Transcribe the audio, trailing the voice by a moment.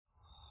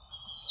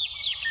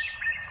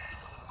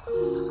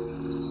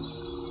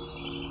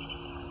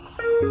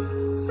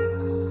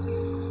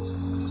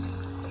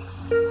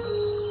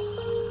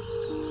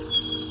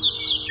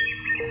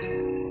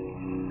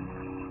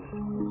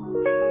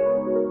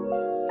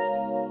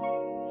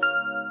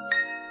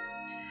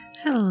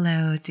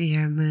Hello,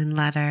 dear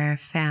Moonletter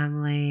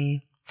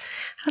family.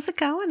 How's it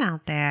going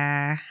out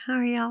there? How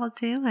are y'all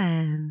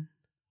doing?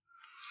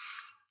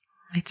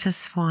 I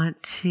just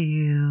want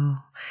to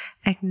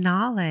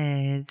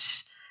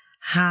acknowledge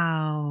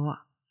how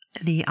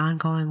the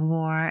ongoing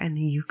war in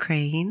the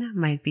Ukraine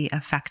might be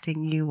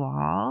affecting you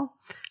all,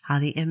 how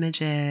the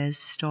images,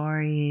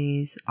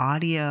 stories,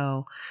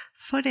 audio,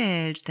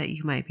 footage that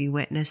you might be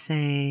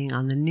witnessing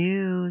on the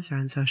news or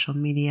on social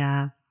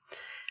media,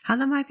 how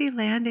that might be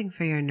landing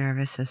for your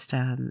nervous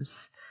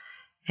systems.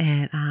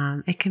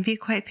 It can be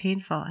quite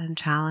painful and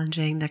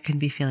challenging. There can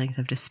be feelings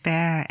of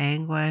despair,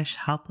 anguish,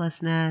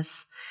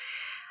 helplessness.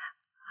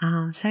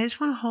 So I just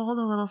want to hold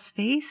a little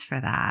space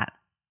for that.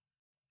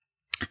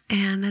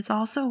 And it's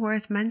also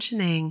worth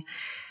mentioning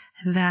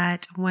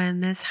that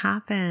when this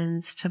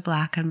happens to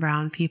Black and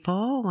Brown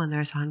people, when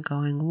there's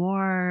ongoing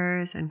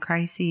wars and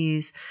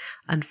crises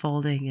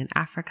unfolding in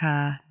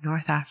Africa,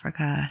 North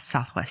Africa,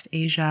 Southwest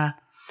Asia,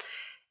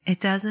 it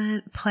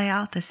doesn't play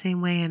out the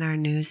same way in our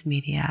news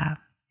media.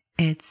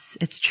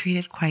 It's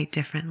treated quite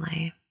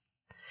differently.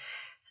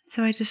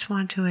 So I just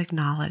want to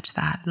acknowledge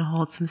that and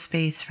hold some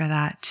space for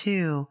that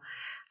too.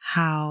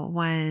 How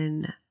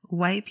when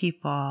white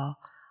people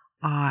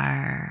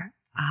are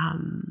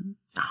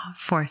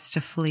forced to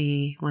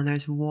flee, when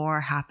there's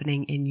war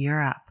happening in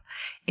Europe,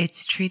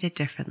 it's treated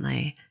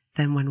differently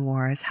than when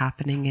war is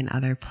happening in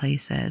other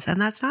places. And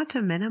that's not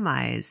to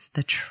minimize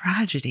the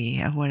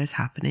tragedy of what is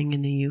happening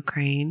in the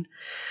Ukraine.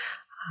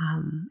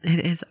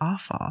 It is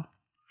awful.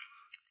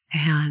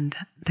 And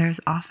there's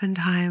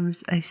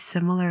oftentimes a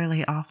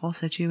similarly awful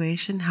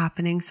situation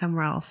happening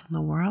somewhere else in the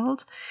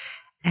world,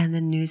 and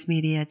the news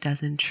media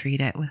doesn't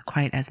treat it with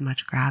quite as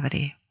much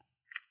gravity.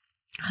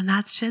 And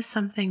that's just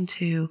something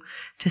to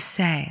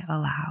say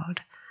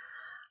aloud.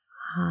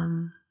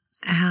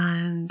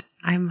 And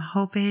I'm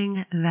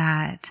hoping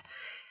that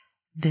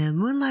the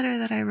moon letter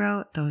that I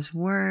wrote, those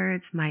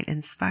words might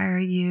inspire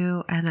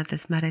you, and that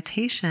this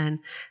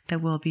meditation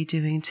that we'll be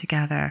doing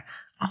together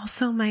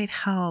also might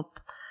help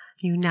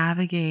you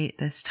navigate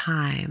this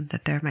time,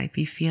 that there might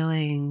be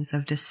feelings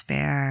of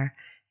despair,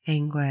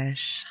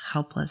 anguish,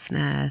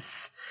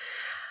 helplessness.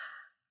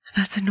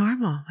 That's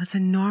a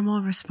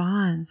normal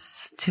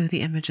response to the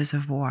images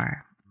of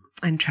war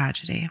and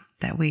tragedy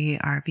that we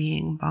are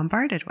being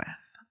bombarded with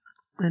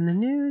in the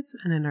news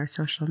and in our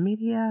social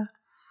media.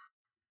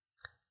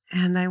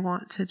 And I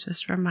want to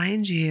just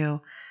remind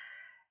you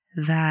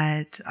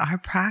that our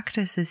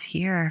practice is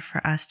here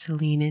for us to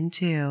lean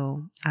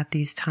into at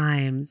these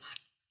times.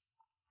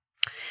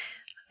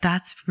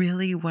 That's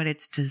really what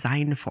it's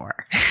designed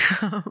for,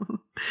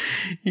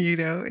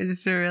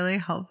 is to really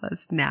help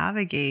us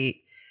navigate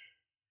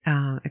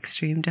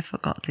extreme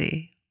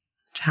difficulty,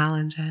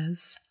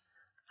 challenges,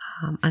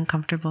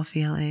 uncomfortable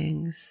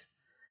feelings.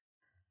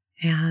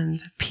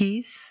 And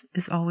peace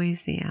is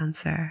always the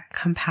answer.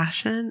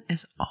 Compassion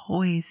is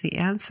always the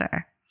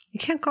answer. You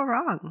can't go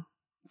wrong.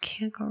 You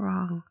can't go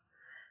wrong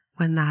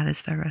when that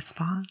is the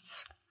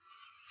response.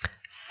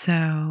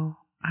 So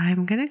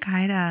I'm going to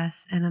guide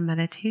us in a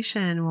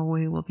meditation where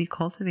we will be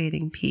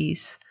cultivating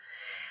peace.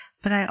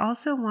 But I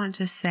also want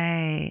to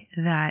say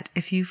that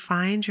if you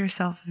find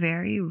yourself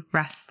very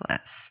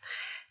restless,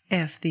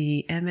 if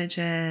the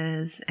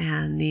images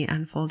and the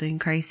unfolding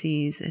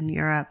crises in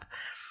Europe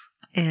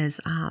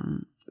is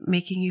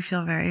making you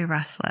feel very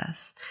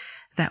restless,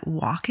 that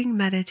walking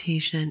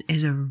meditation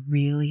is a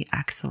really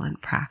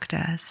excellent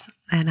practice.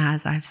 And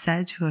as I've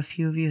said to a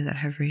few of you that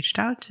have reached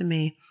out to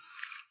me,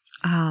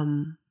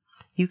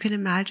 you can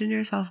imagine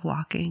yourself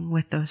walking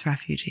with those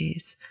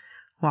refugees,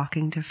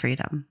 walking to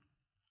freedom,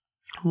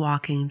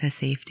 walking to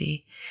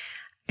safety.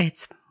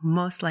 It's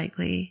most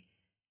likely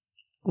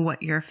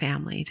what your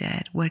family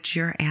did, what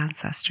your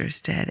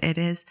ancestors did. It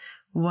is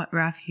what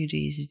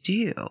refugees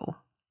do.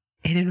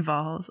 It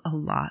involves a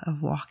lot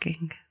of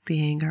walking,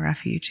 being a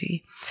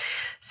refugee.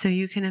 So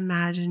you can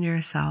imagine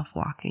yourself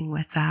walking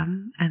with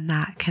them, and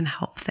that can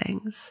help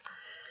things.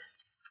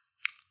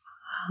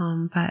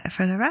 But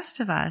for the rest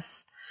of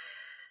us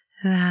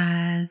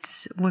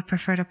that would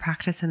prefer to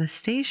practice in a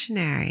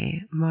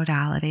stationary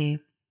modality,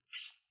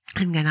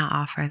 I'm going to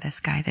offer this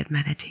guided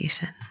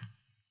meditation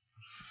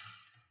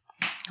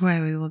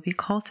where we will be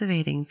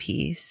cultivating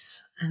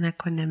peace and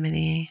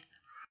equanimity,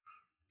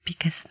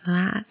 because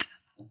that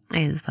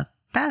is the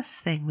best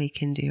thing we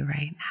can do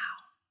right now.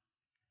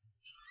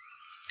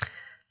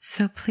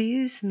 So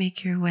please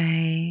make your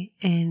way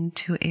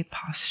into a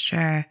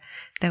posture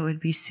that would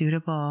be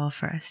suitable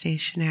for a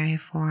stationary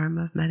form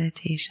of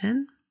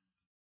meditation.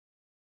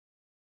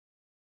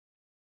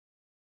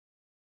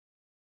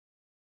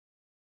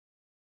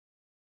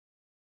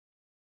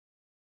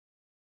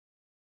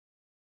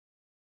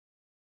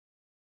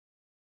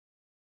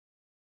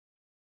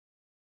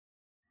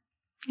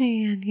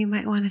 And you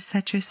might want to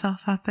set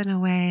yourself up in a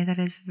way that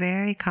is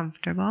very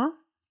comfortable.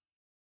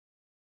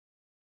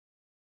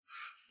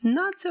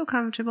 Not so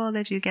comfortable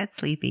that you get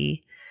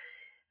sleepy,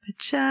 but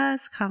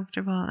just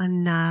comfortable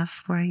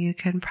enough where you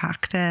can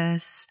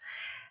practice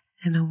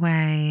in a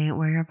way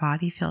where your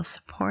body feels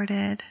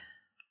supported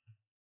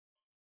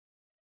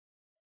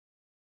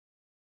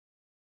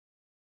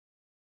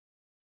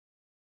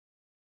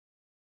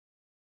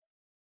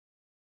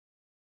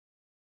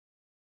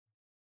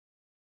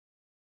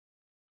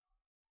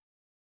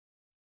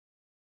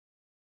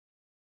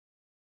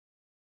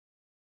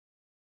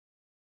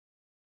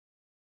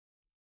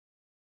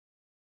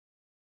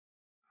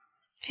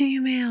You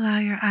may allow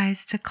your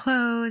eyes to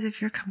close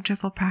if you're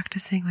comfortable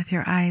practicing with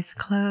your eyes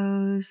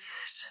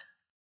closed.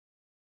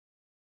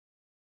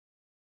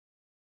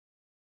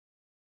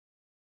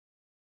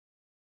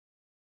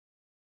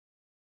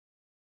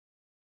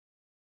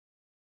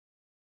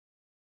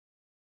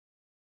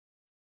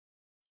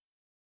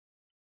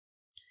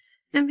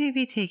 And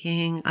maybe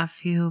taking a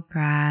few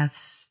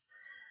breaths,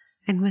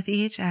 and with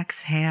each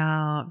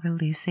exhale,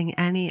 releasing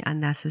any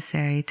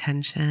unnecessary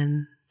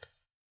tension.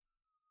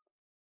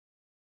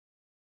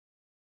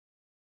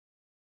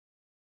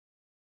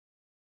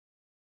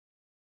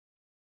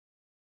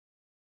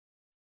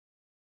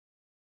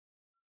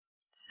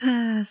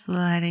 Just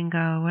letting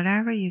go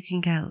whatever you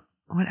can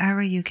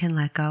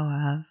let go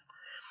of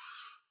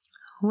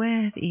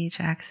with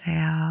each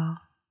exhale.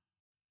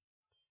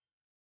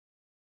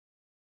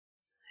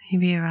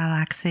 Maybe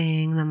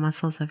relaxing the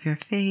muscles of your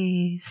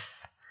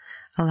face,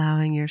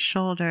 allowing your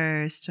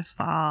shoulders to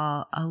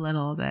fall a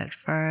little bit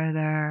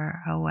further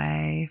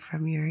away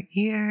from your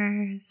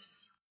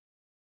ears.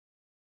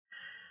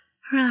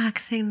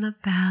 Relaxing the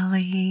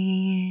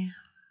belly,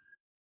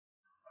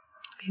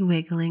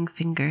 wiggling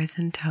fingers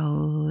and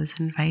toes,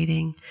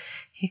 inviting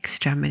the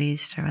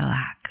extremities to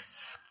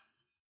relax.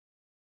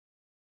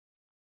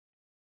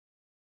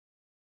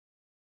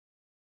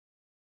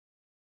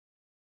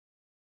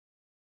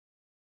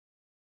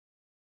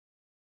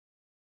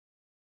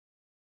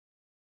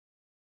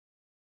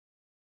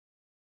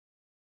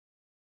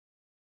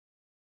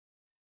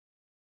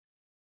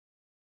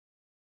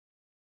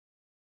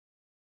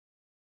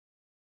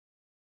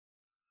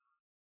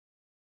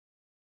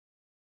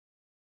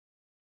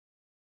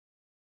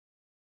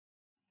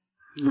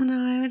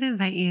 Now, I would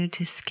invite you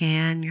to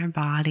scan your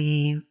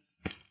body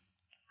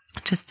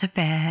just a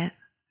bit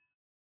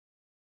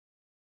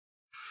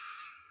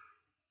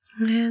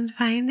and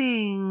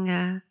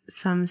finding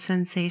some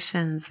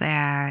sensations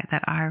there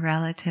that are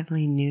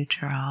relatively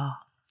neutral.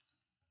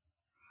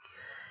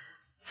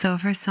 So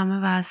for some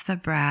of us, the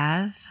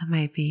breath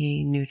might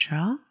be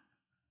neutral.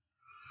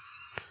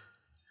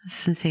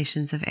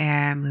 Sensations of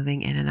air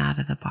moving in and out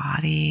of the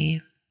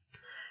body.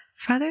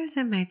 For others,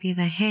 it might be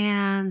the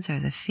hands or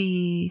the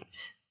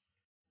feet.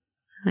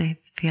 I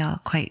feel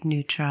quite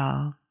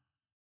neutral.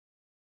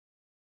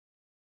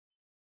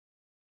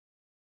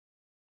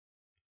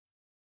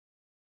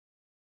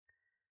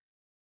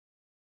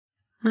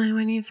 And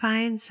when you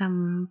find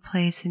some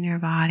place in your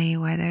body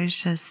where there's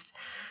just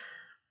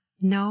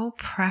no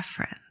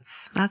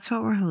preference, that's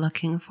what we're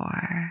looking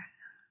for,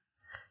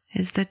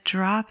 is the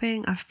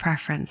dropping of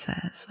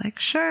preferences. Like,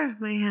 sure,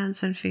 my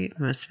hands and feet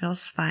must feel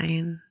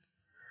fine.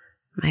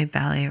 My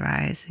belly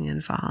rising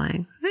and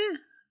falling.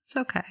 It's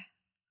okay.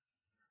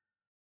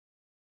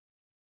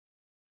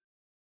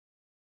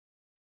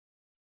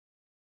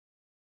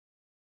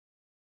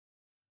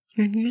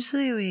 And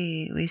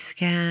usually we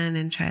scan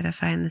and try to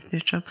find this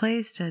neutral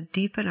place to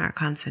deepen our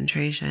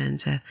concentration,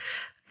 to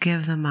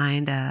give the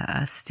mind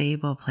a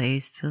stable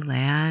place to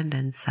land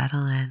and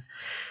settle in.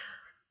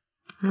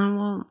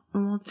 And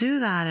we'll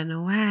do that in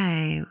a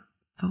way,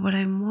 but what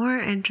I'm more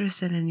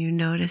interested in you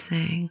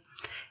noticing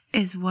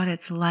is what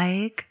it's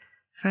like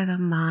for the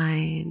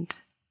mind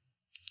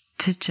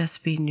to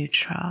just be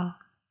neutral.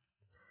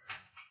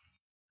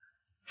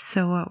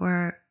 So what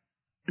we're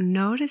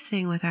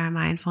noticing with our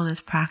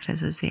mindfulness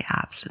practice is the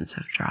absence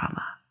of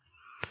drama.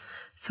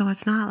 So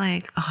it's not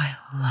like, oh, I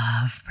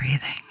love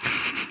breathing.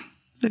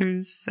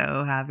 I'm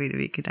so happy to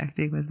be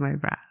connecting with my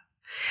breath.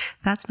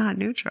 That's not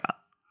neutral.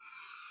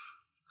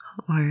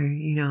 Or,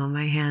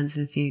 my hands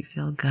and feet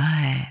feel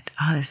good.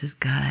 Oh, this is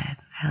good.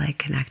 I like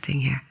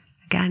connecting here.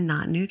 Again,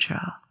 not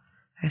neutral.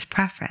 There's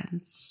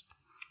preference.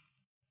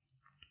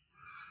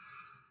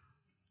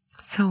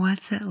 So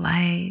what's it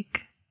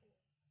like?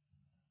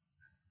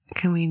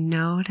 Can we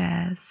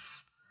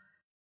notice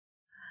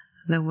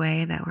the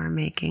way that we're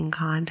making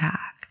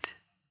contact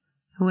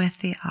with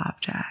the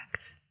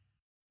object,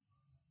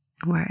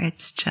 where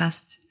it's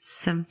just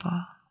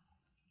simple,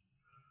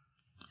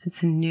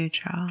 it's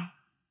neutral,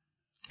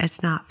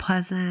 it's not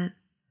pleasant,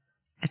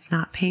 it's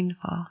not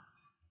painful.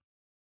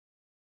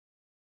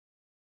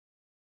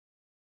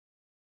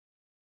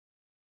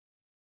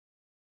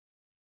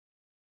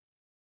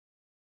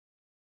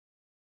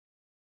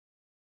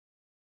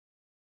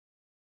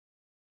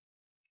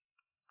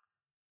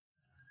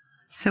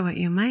 So what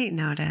you might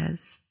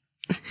notice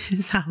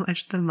is how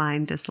much the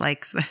mind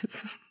dislikes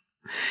this.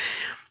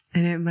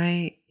 And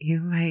you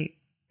might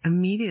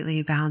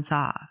immediately bounce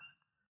off.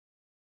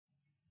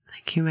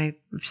 Like you might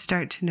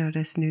start to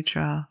notice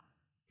neutral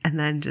and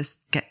then just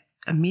get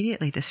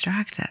immediately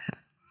distracted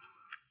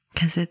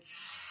because it's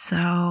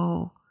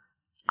so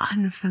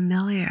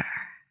unfamiliar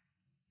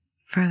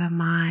for the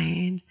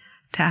mind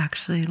to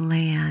actually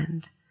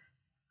land,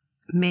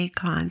 make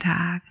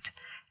contact,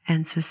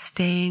 and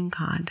sustain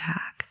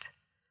contact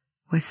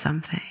with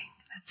something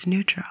that's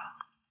neutral.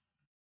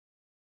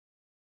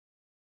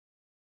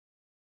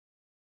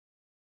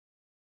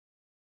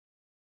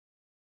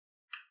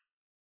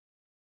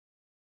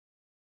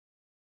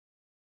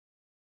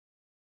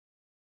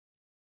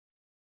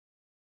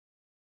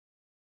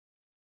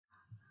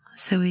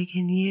 So we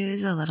can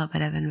use a little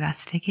bit of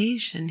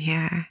investigation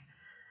here.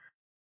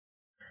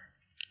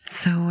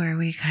 So where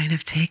we kind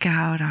of take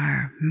out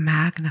our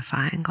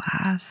magnifying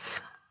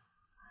glass,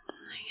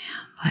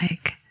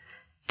 like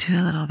do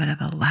a little bit of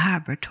a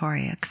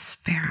laboratory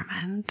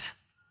experiment.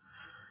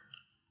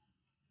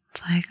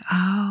 It's like,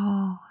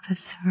 oh,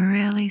 this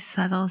really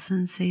subtle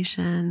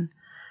sensation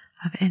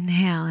of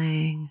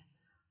inhaling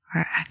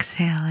or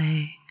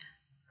exhaling,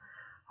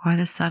 or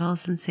the subtle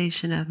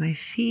sensation of my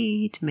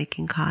feet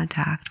making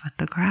contact with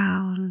the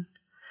ground,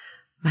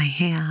 my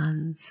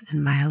hands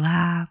in my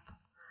lap,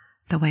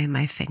 the way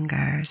my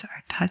fingers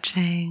are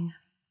touching.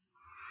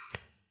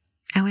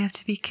 And we have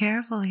to be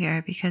careful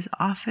here because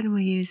often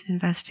we use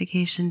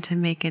investigation to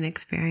make an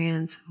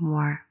experience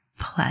more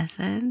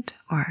pleasant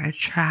or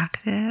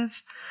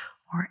attractive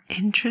or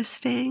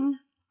interesting.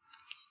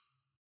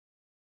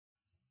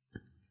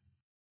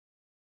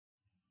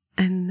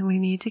 And we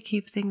need to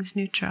keep things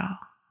neutral.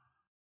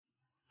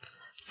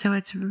 So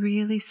it's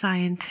really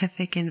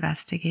scientific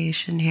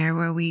investigation here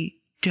where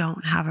we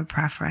don't have a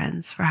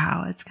preference for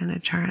how it's going to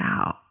turn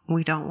out.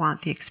 We don't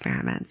want the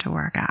experiment to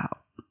work out.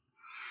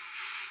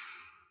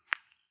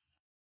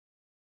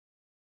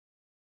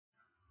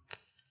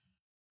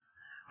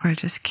 We're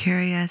just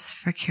curious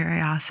for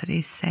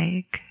curiosity's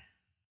sake.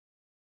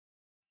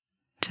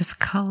 Just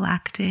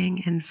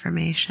collecting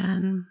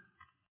information.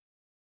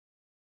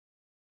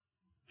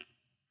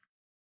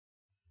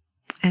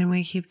 And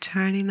we keep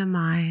turning the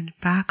mind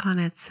back on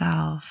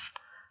itself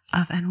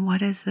and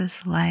what is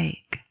this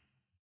like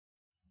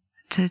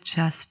to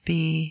just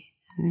be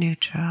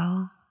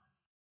neutral,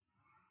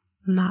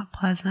 not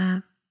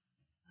pleasant,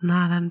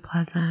 not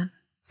unpleasant,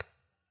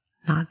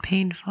 not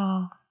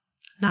painful,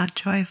 not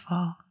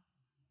joyful.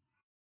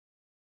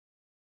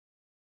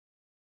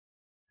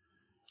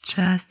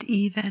 Just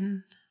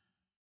even.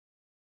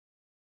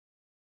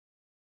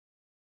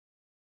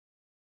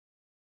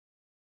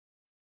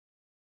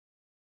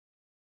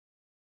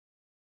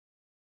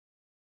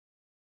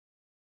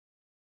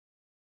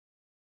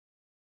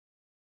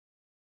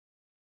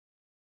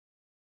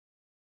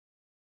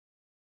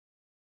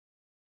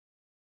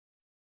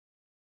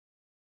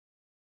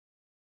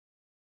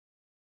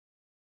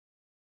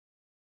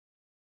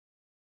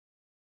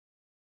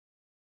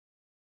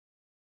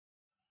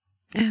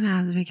 And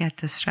as we get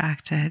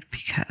distracted,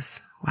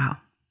 because, wow,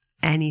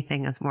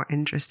 anything is more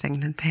interesting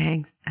than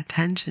paying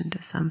attention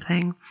to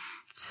something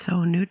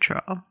so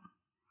neutral,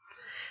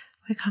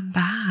 we come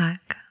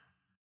back.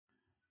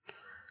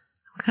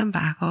 We come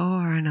back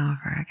over and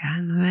over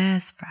again.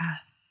 This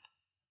breath,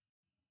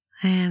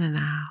 in and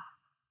out.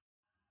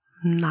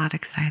 Not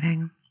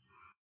exciting.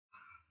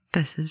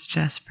 This is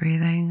just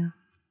breathing.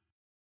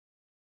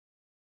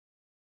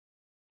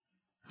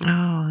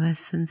 Oh, this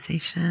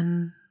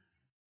sensation.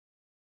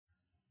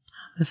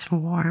 This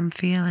warm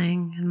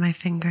feeling in my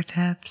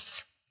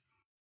fingertips.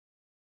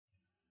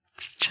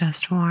 It's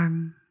just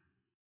warm.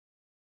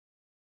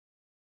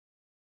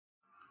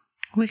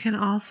 We can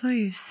also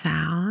use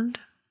sound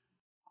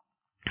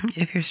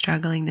if you're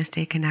struggling to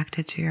stay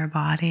connected to your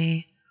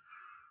body.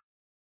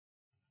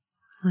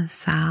 The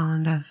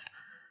sound of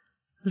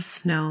the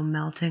snow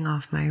melting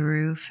off my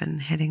roof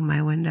and hitting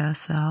my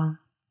windowsill.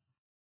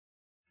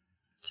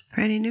 It's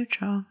pretty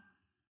neutral.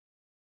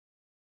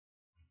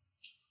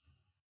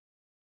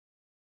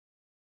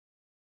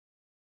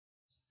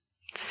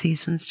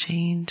 Seasons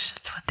change.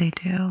 It's what they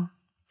do.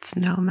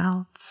 Snow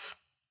melts.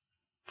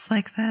 It's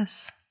like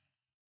this.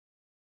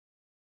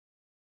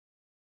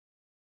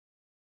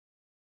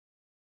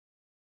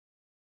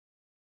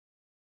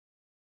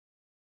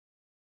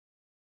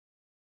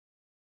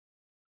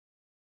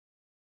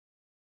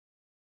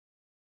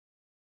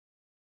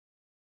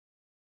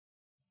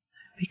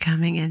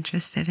 Becoming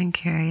interested and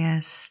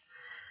curious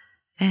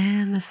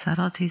in the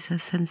subtleties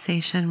of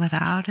sensation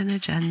without an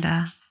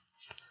agenda,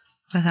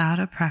 without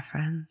a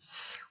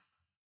preference.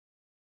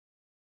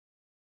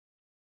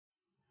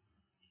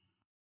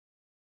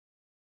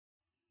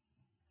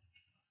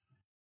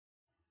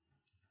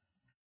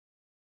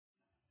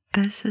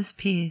 This is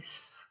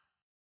peace.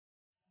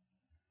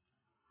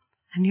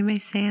 And you may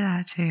say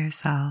that to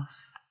yourself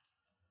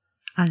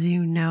as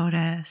you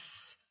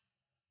notice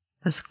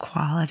this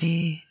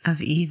quality of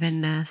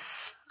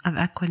evenness, of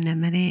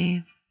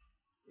equanimity,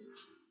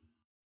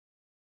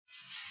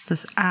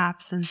 this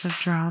absence of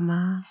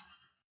drama.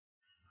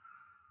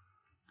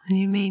 And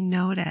you may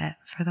note it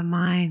for the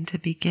mind to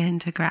begin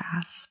to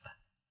grasp.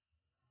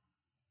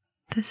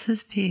 This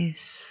is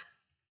peace.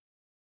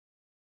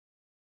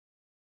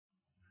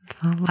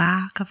 The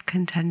lack of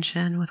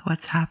contention with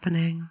what's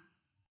happening.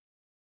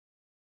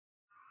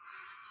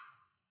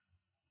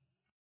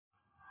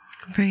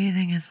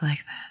 Breathing is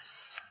like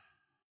this.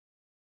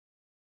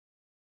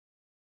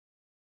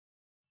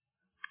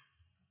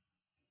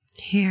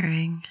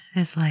 Hearing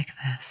is like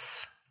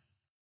this.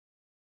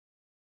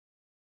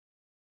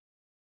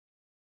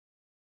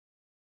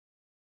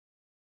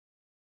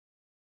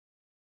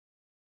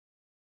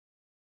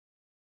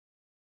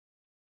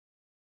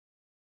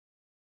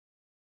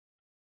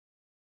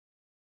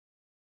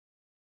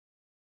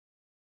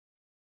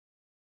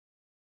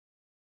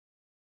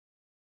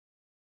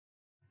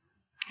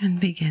 And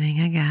beginning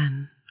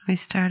again, we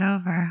start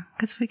over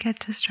because we get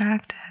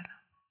distracted.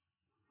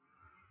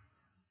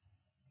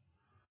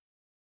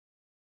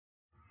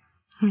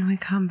 And we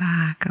come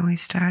back and we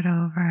start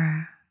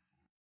over.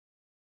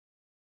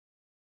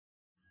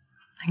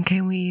 And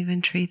can we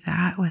even treat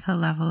that with a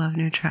level of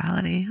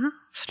neutrality?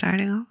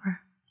 Starting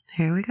over.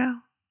 Here we go.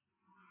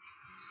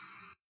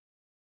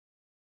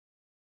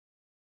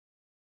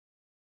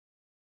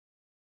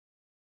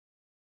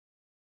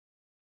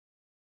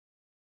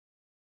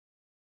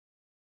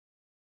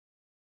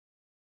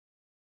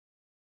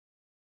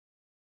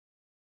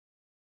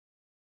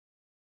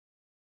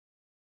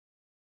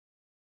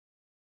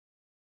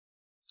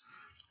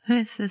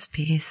 This is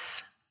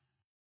peace.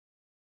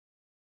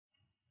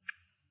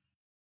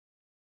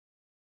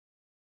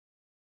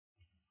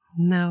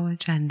 No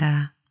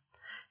agenda,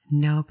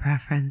 no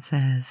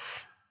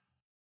preferences.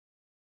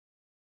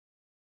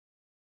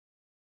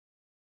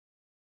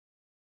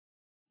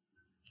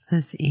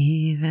 This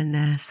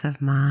evenness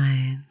of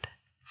mind.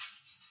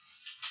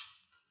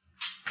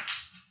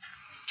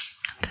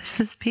 This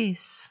is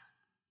peace.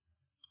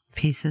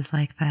 Peace is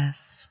like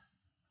this.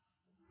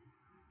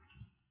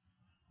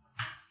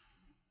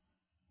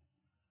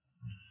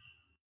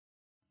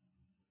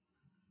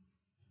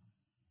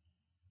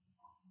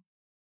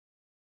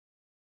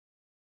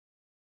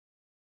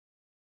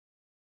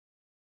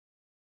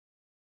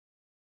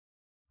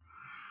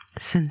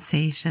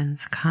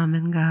 Sensations come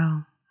and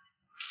go.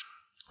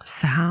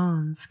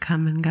 Sounds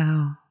come and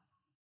go.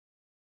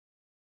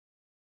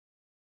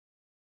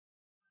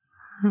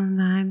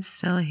 And I'm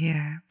still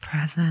here,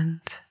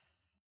 present,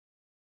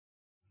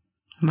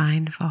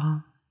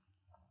 mindful,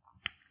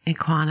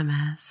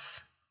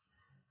 equanimous,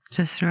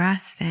 just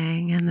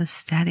resting in the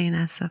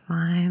steadiness of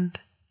mind,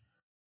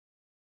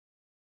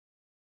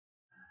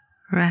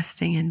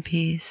 resting in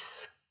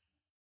peace.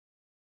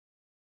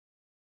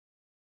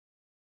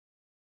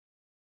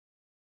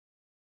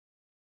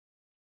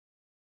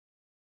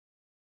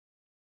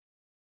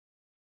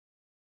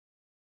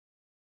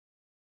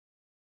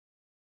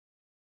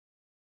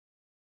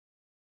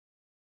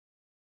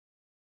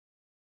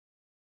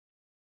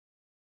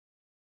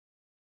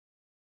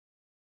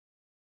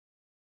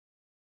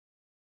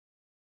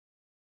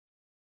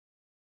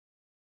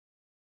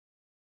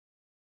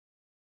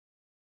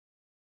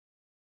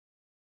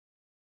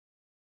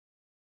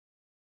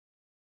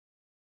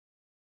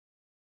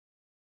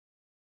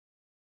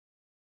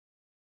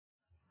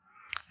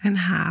 And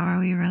how are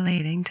we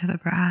relating to the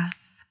breath?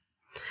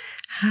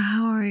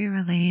 How are we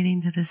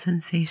relating to the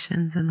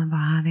sensations in the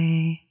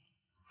body?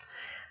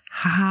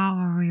 How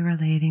are we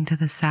relating to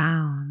the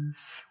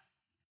sounds?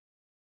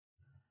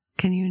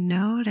 Can you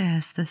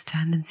notice this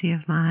tendency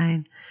of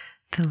mine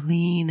to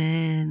lean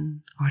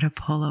in or to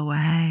pull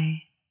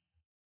away?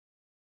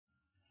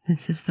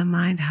 This is the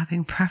mind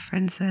having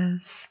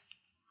preferences.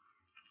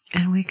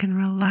 And we can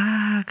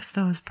relax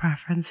those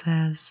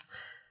preferences.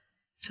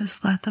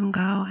 Just let them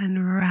go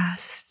and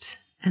rest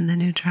in the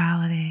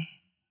neutrality.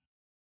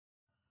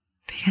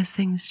 Because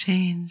things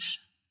change.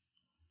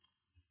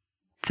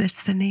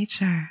 It's the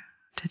nature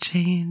to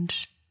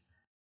change.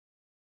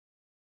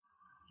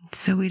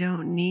 So we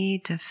don't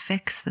need to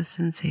fix the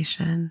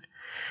sensation.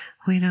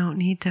 We don't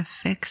need to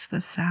fix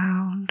the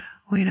sound.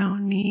 We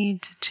don't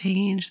need to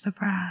change the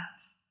breath.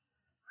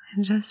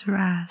 And just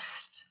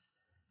rest,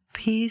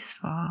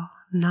 peaceful,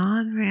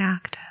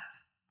 non-reactive.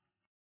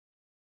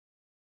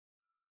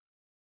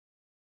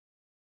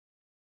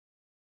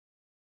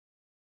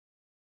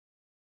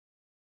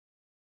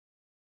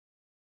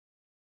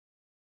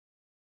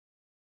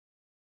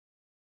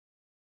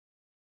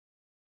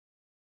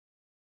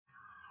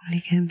 We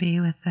can be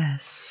with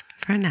this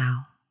for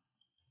now.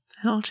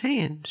 It'll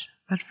change,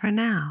 but for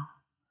now,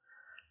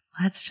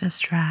 let's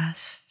just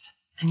rest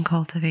and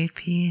cultivate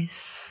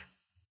peace.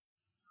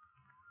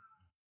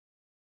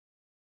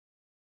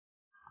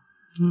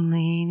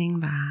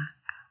 Leaning back.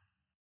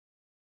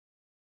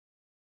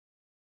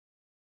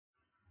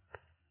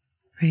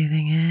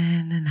 Breathing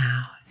in and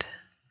out.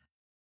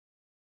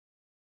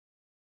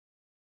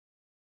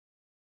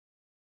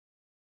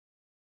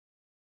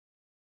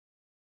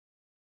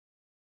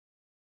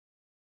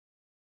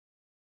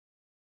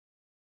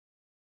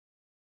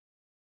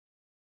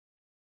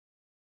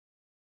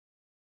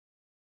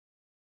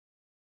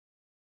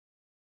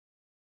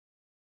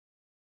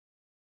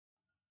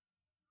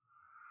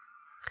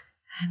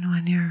 And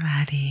when you're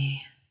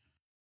ready,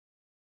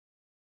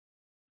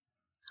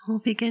 we'll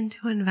begin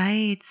to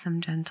invite some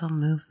gentle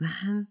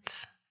movement,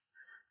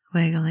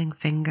 wiggling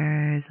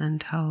fingers and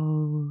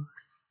toes,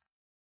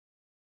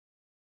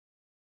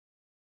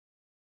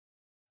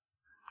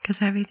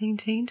 because everything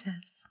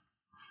changes.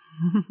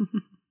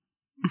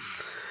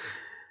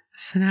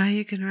 So now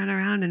you can run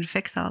around and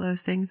fix all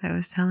those things I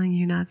was telling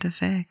you not to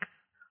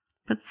fix,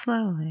 but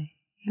slowly.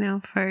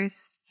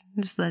 First,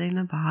 just letting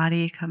the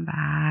body come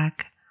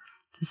back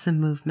to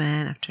some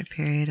movement after a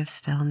period of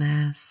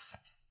stillness.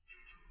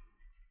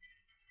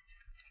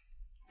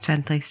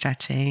 Gently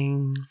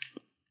stretching.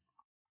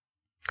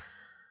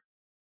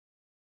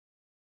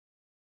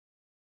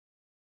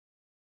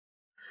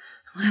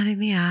 Letting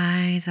the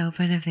eyes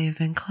open if they've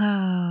been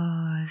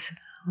closed.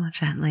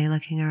 Gently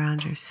looking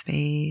around your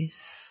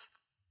space.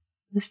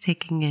 Just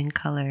taking in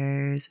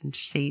colors and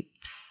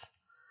shapes.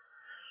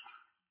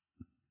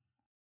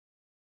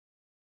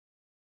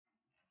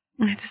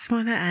 I just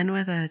want to end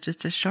with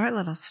just a short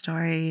little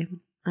story.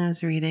 I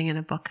was reading in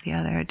a book the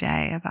other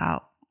day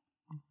about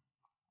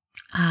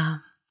a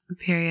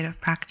period of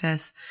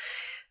practice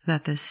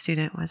that this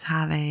student was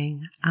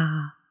having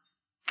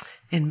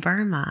in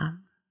Burma,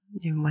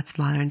 in what's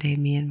modern day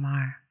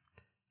Myanmar.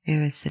 He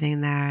was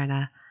sitting there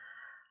at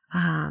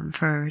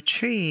for a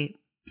retreat,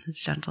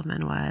 this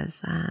gentleman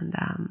was, and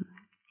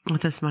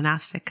with this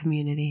monastic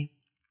community.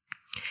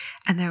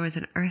 And there was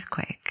an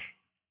earthquake,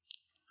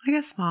 like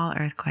a small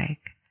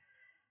earthquake,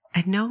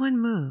 and no one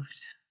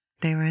moved.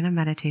 They were in a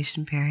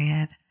meditation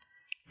period,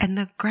 and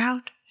the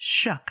ground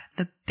shook.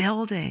 The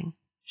building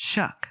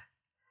shook.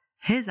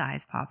 His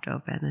eyes popped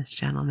open, this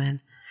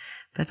gentleman,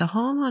 but the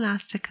whole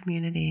monastic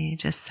community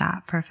just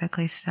sat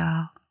perfectly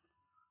still.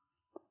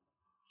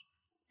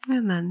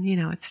 And then,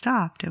 it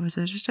stopped. It was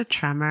just a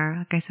tremor.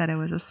 Like I said, it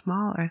was a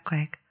small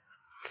earthquake.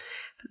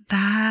 But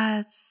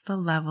that's the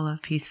level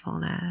of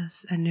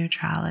peacefulness and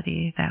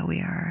neutrality that we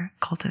are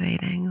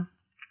cultivating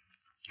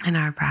in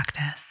our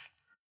practice.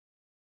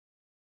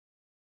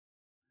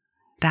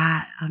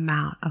 That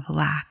amount of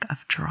lack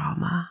of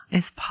drama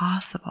is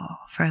possible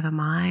for the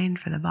mind,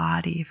 for the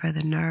body, for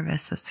the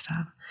nervous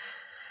system.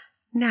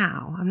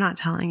 Now, I'm not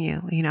telling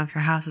you, if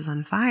your house is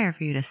on fire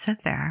for you to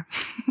sit there.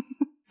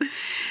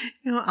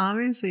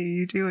 Obviously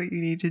you do what you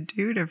need to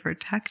do to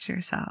protect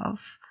yourself.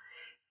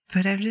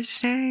 But I'm just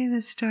sharing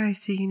this story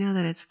so you know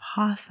that it's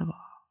possible.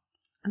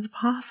 It's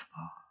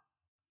possible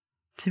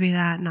to be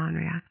that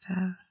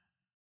non-reactive.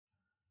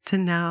 To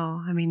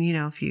know,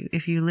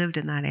 if you lived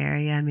in that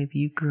area, maybe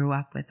you grew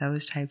up with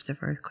those types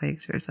of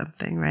earthquakes or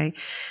something, right?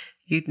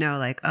 You'd know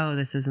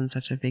this isn't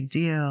such a big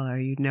deal, or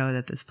you'd know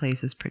that this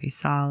place is pretty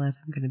solid.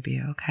 I'm going to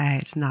be okay.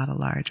 It's not a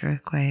large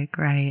earthquake,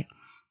 right?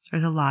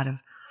 There's a lot of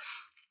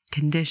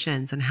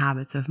conditions and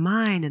habits of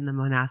mind in the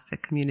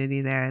monastic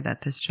community there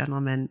that this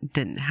gentleman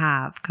didn't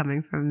have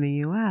coming from the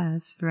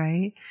US,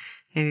 right?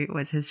 Maybe it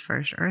was his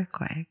first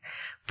earthquake,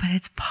 but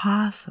it's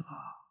possible.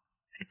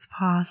 It's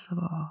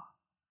possible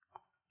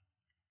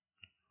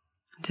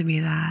to be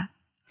that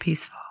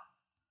peaceful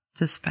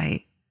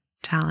despite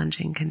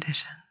challenging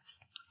conditions.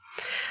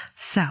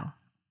 So,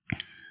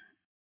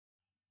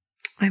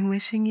 I'm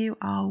wishing you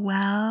all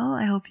well.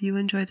 I hope you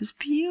enjoy this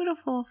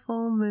beautiful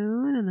full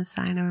moon in the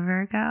sign of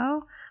Virgo.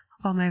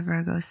 Hope all my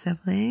Virgo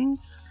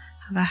siblings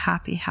have a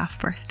happy half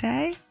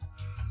birthday.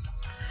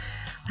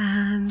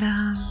 And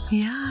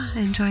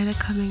enjoy the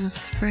coming of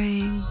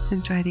spring.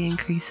 Enjoy the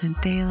increase in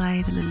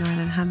daylight in the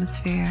northern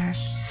hemisphere.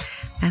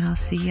 And I'll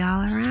see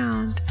y'all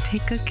around.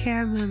 Take good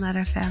care,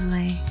 Moonletter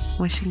family.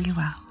 Wishing you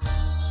well.